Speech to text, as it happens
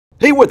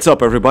Hey, what's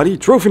up everybody,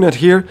 Trophynet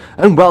here,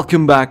 and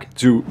welcome back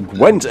to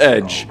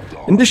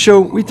GwentEdge. In this show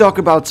we talk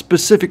about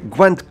specific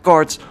Gwent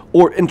cards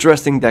or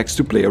interesting decks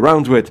to play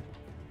around with.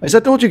 As I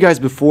told you guys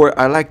before,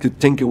 I like to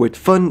tinker with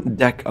fun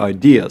deck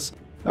ideas.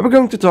 And we're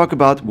going to talk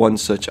about one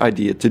such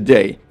idea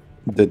today,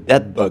 the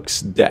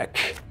Deadbugs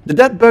deck. The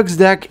Deadbugs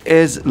deck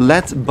is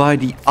led by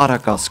the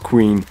Arachas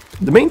Queen.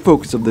 The main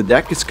focus of the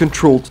deck is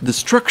controlled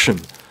destruction.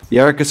 The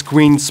Arachas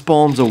Queen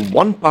spawns a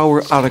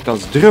 1-power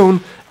Arachas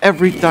drone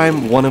every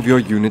time one of your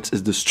units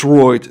is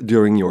destroyed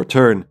during your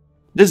turn.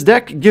 This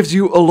deck gives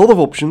you a lot of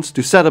options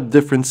to set up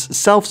different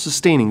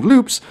self-sustaining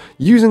loops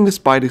using the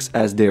spiders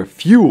as their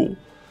fuel.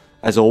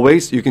 As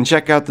always, you can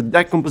check out the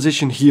deck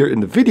composition here in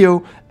the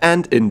video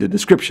and in the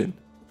description.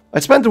 I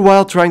spent a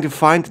while trying to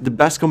find the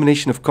best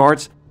combination of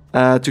cards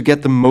to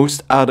get the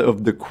most out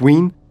of the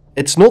Queen.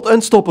 It's not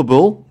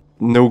unstoppable,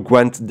 no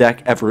Gwent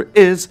deck ever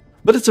is,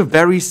 but it's a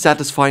very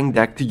satisfying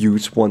deck to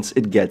use once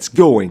it gets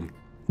going.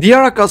 The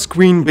Arachas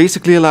Queen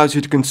basically allows you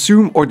to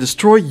consume or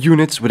destroy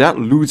units without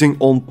losing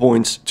on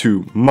points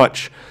too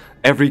much.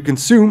 Every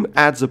consume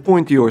adds a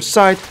point to your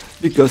side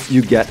because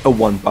you get a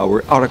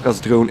 1-power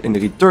Arachas drone in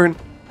return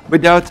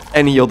without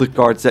any other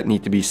cards that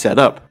need to be set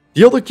up.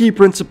 The other key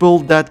principle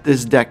that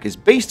this deck is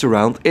based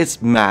around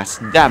is mass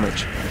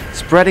damage,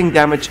 spreading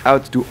damage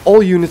out to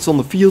all units on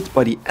the field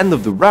by the end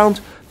of the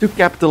round to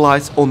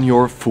capitalize on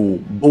your full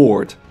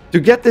board. To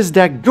get this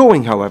deck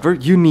going, however,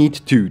 you need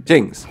two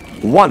things.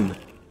 1.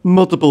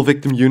 Multiple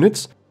victim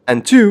units,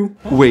 and 2.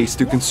 Ways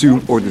to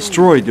consume or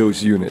destroy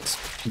those units.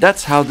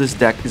 That's how this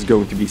deck is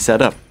going to be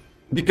set up.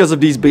 Because of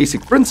these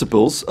basic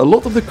principles, a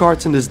lot of the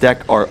cards in this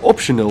deck are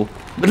optional,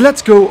 but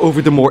let's go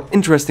over the more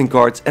interesting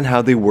cards and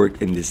how they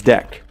work in this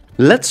deck.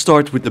 Let's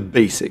start with the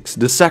basics,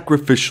 the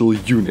sacrificial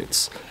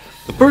units.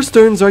 The first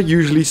turns are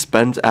usually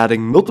spent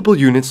adding multiple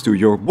units to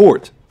your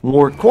board,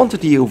 more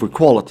quantity over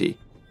quality.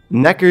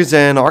 Nekkers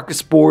and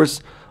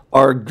Archespores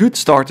are good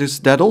starters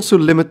that also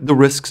limit the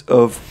risks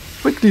of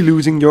quickly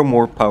losing your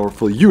more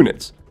powerful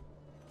units.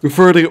 To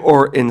further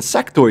our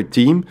insectoid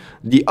team,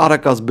 the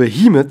Arachas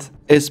Behemoth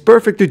is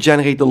perfect to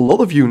generate a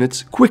lot of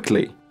units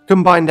quickly.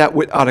 Combine that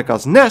with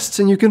Arachas Nests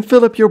and you can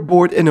fill up your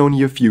board in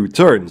only a few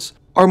turns.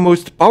 Our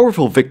most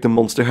powerful victim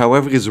monster,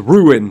 however, is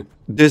Ruehin.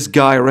 This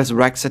guy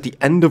resurrects at the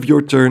end of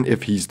your turn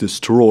if he's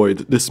destroyed.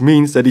 This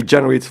means that he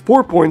generates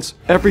 4 points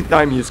every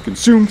time he is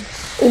consumed,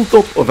 on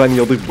top of any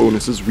other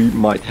bonuses we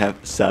might have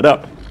set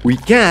up. We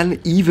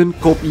can even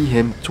copy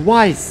him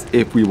twice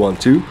if we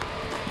want to,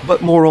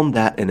 but more on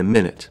that in a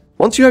minute.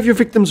 Once you have your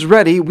victims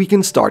ready, we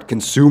can start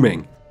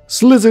consuming.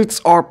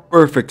 Slyzards are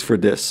perfect for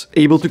this,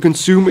 able to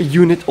consume a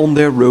unit on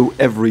their row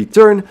every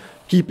turn,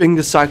 keeping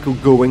the cycle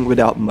going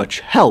without much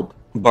help.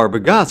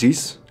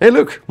 Barbegazis, hey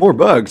look, more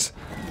bugs,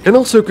 can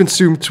also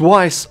consume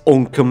twice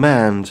on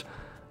command.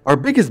 Our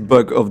biggest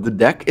bug of the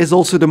deck is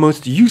also the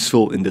most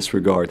useful in this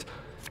regard.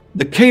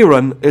 The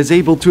Kayran is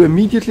able to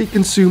immediately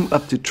consume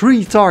up to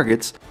 3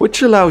 targets,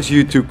 which allows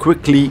you to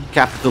quickly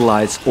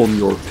capitalize on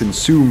your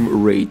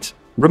consume rate.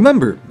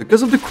 Remember,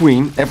 because of the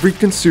Queen, every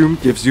consume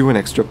gives you an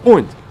extra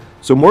point,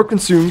 so more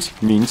consumes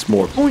means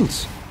more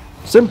points.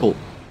 Simple.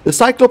 The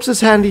Cyclops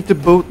is handy to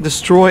both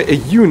destroy a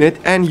unit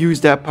and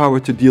use that power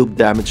to deal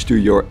damage to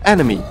your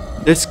enemy.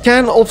 This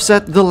can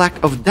offset the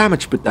lack of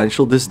damage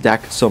potential this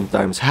deck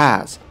sometimes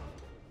has.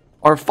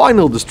 Our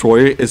final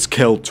destroyer is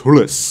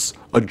Keltulis,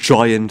 a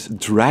giant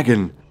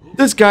dragon.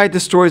 This guy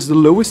destroys the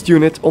lowest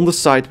unit on the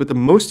side with the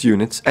most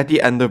units at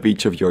the end of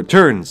each of your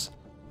turns.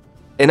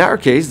 In our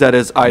case, that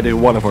is either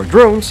one of our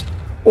drones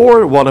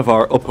or one of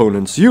our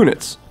opponent's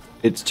units.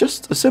 It's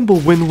just a simple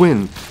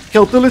win-win.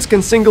 Keltulis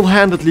can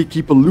single-handedly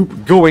keep a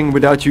loop going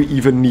without you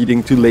even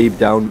needing to lay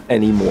down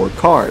any more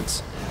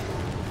cards.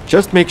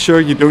 Just make sure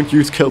you don't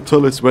use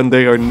Keltulis when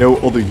there are no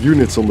other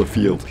units on the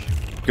field,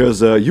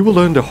 because you will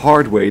learn the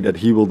hard way that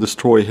he will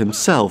destroy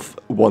himself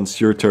once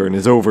your turn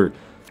is over.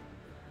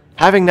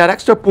 Having that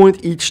extra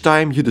point each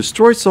time you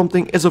destroy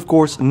something is of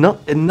course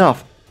not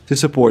enough to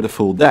support a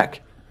full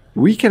deck.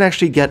 We can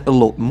actually get a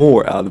lot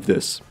more out of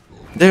this.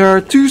 There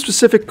are 2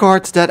 specific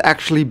cards that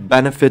actually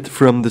benefit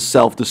from the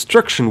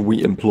self-destruction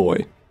we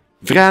employ.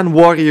 Vran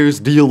Warriors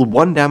deal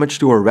 1 damage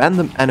to a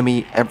random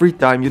enemy every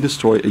time you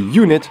destroy a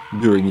unit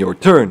during your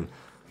turn.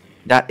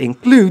 That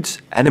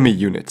includes enemy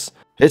units.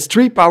 His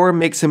 3 power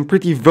makes him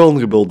pretty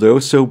vulnerable though,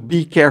 so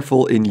be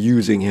careful in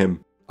using him.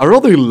 Our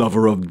other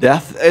lover of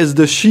death is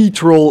the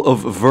she-troll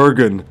of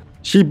Vergen.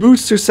 She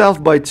boosts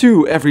herself by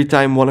 2 every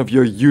time one of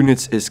your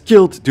units is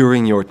killed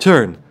during your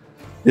turn.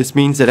 This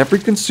means that every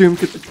consume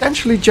could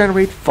potentially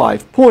generate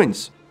 5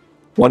 points.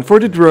 1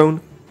 for the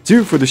drone,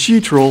 2 for the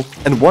she-troll,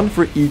 and 1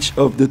 for each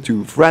of the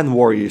 2 Vran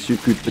Warriors you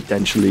could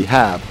potentially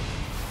have.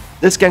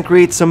 This can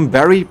create some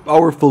very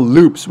powerful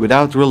loops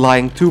without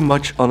relying too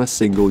much on a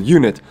single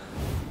unit.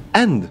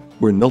 And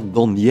we're not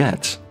done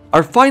yet.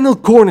 Our final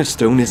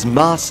cornerstone is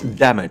mass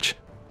damage.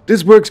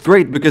 This works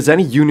great because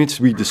any units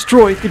we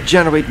destroy could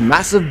generate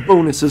massive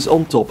bonuses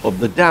on top of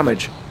the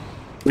damage.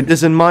 With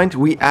this in mind,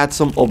 we add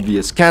some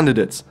obvious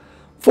candidates.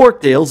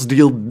 Forktails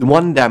deal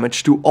 1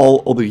 damage to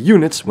all other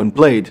units when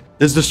played.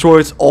 This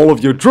destroys all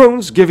of your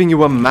drones, giving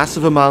you a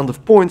massive amount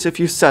of points if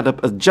you set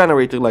up a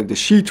generator like the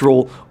She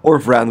Troll or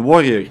Vran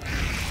Warrior.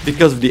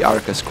 Because of the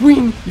Arachas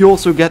Queen, you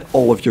also get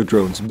all of your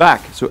drones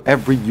back, so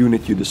every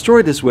unit you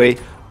destroy this way,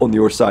 on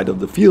your side of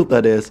the field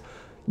that is,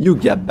 you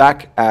get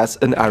back as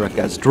an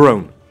Arachas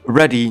drone,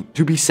 ready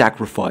to be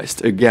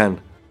sacrificed again.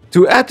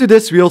 To add to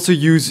this, we also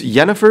use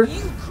Yennefer.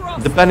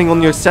 Depending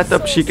on your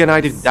setup, she can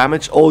either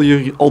damage all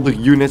your other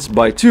units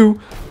by 2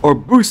 or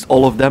boost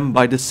all of them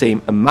by the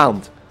same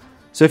amount.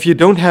 So if you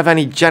don't have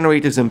any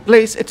generators in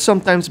place, it's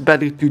sometimes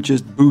better to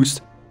just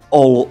boost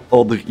all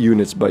other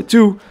units by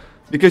 2,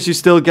 because you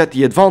still get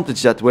the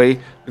advantage that way,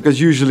 because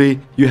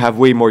usually you have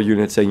way more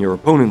units than your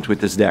opponent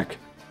with this deck.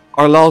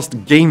 Our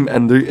last game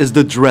ender is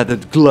the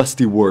dreaded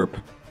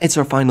Glustyworp. It's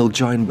our final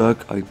giant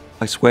bug,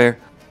 I swear.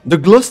 The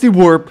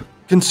Glustyworp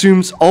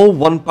consumes all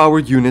 1-power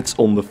units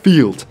on the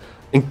field,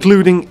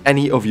 including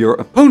any of your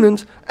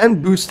opponent,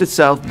 and boosts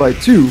itself by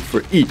 2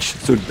 for each,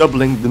 so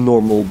doubling the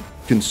normal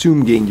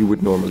consume gain you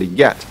would normally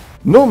get.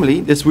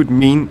 Normally, this would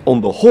mean,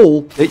 on the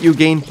whole, that you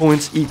gain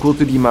points equal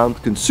to the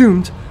amount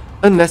consumed,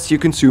 unless you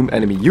consume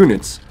enemy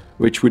units,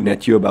 which would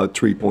net you about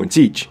 3 points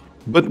each.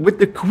 But with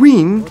the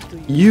Queen,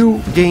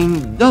 you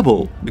gain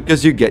double,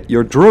 because you get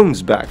your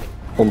drones back.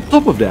 On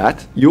top of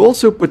that, you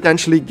also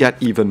potentially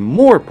get even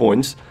more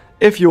points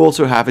if you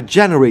also have a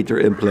generator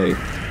in play.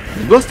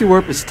 The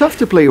Glustyworp is tough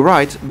to play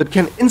right, but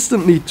can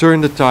instantly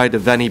turn the tide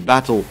of any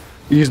battle,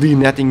 easily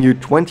netting you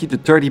 20 to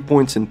 30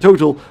 points in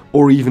total,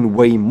 or even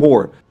way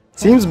more.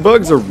 Seems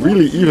bugs are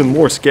really even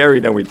more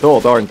scary than we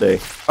thought, aren't they?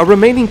 Our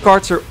remaining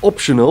cards are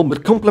optional,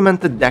 but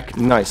complement the deck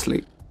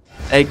nicely.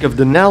 Eyck of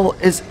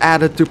Denesle is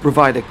added to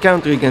provide a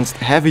counter against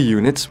heavy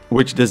units,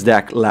 which this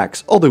deck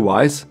lacks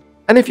otherwise.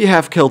 And if you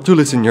have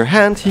Keltulis in your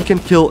hand, he can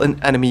kill an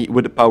enemy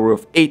with a power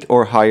of 8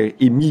 or higher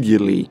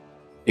immediately.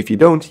 If you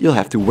don't, you'll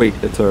have to wait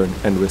a turn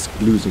and risk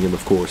losing him,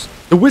 of course.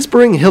 The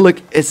Whispering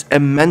Hillock is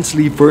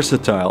immensely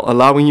versatile,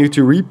 allowing you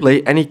to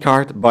replay any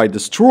card by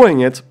destroying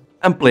it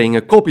and playing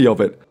a copy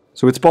of it.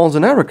 So it spawns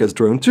an Arachas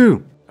drone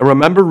too. And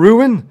remember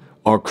Ruehin,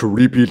 our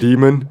creepy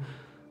demon?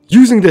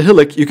 Using the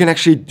Hillock, you can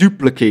actually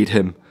duplicate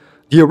him.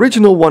 The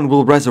original one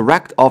will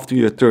resurrect after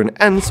your turn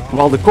ends,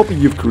 while the copy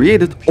you've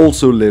created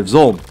also lives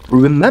on.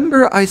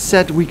 Remember I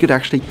said we could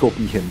actually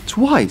copy him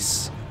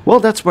twice? Well,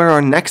 that's where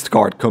our next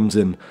card comes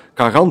in,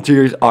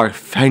 Caranthir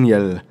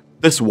Ar-Feiniel.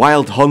 This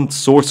Wild Hunt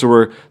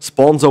sorcerer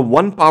spawns a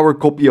 1-power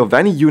copy of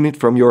any unit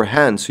from your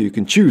hand, so you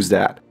can choose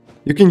that.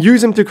 You can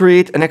use him to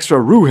create an extra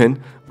Ruehin,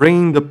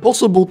 bringing the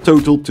possible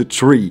total to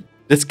 3.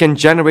 This can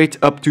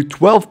generate up to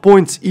 12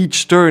 points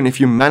each turn if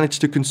you manage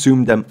to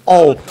consume them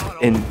all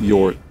in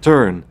your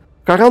turn.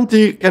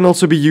 Caranthir can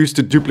also be used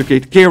to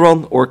duplicate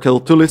Kayran or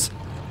Keltulis.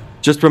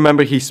 Just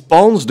remember he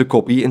spawns the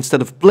copy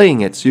instead of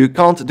playing it, so you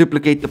can't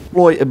duplicate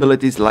deploy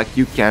abilities like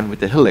you can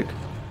with the Hillock.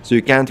 So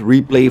you can't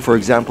replay, for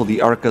example, the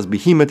Arachas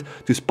Behemoth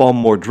to spawn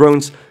more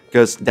drones,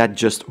 because that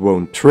just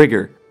won't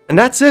trigger. And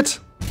that's it!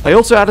 I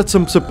also added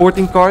some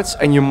supporting cards,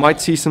 and you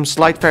might see some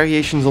slight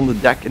variations on the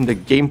deck in the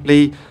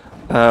gameplay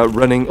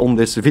running on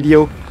this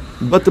video,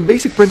 but the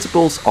basic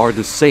principles are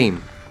the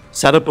same.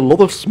 Set up a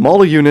lot of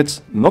smaller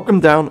units, knock them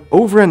down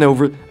over and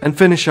over, and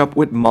finish up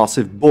with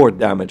massive board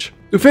damage.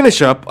 To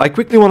finish up, I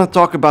quickly want to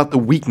talk about the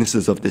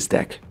weaknesses of this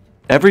deck.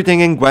 Everything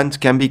in Gwent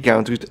can be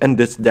countered, and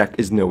this deck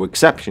is no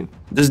exception.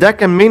 This deck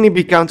can mainly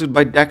be countered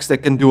by decks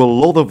that can do a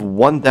lot of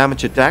 1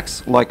 damage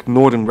attacks, like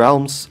Northern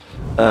Realms,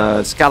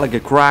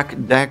 Skellige Crack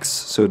decks,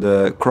 so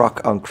the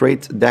Croc on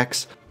Crate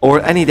decks, or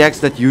any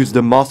decks that use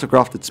the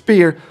Mastercrafted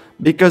Spear,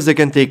 because they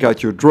can take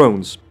out your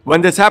drones.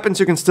 When this happens,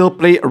 you can still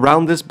play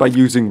around this by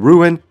using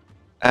Ruehin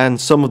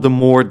and some of the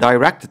more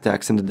direct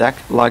attacks in the deck,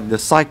 like the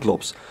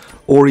Cyclops,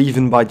 or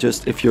even by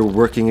just, if you're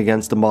working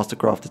against the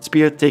Mastercrafted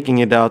Spear, taking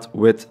it out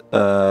with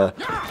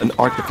an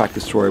Artifact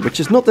Destroyer,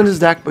 which is not in this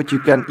deck, but you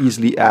can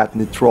easily add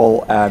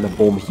Nitral and a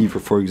Bomb Heaver,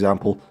 for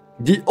example.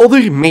 The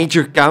other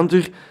major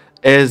counter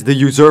is the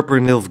Usurper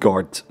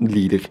Nilfgaard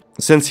leader,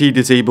 since he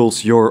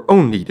disables your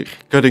own leader,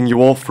 cutting you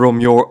off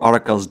from your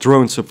Arachas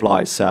drone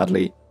supply,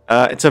 sadly.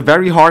 It's a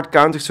very hard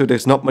counter, so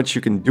there's not much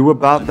you can do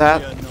about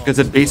that, because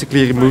it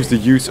basically removes the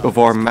use of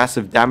our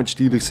massive damage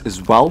dealers as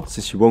well,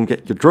 since you won't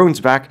get your drones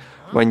back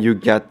when you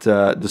get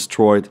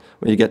destroyed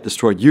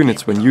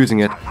units when using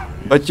it.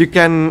 But you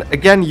can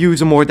again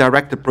use a more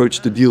direct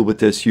approach to deal with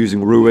this, using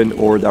Ruehin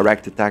or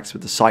direct attacks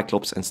with the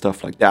Cyclops and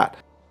stuff like that.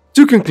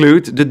 To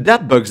conclude, the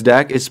Deadbugs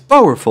deck is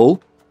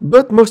powerful,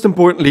 but most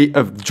importantly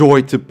a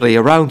joy to play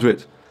around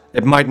with.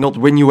 It might not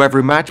win you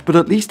every match, but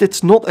at least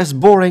it's not as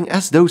boring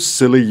as those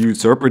silly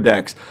Usurper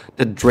decks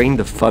that drain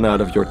the fun out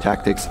of your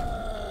tactics.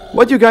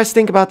 What do you guys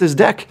think about this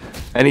deck?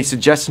 Any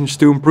suggestions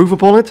to improve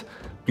upon it?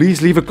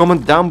 Please leave a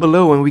comment down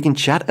below and we can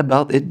chat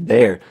about it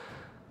there.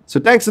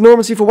 So thanks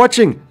enormously for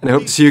watching, and I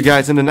hope to see you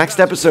guys in the next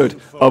episode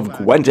of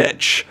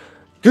GwentEdge.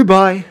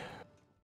 Goodbye!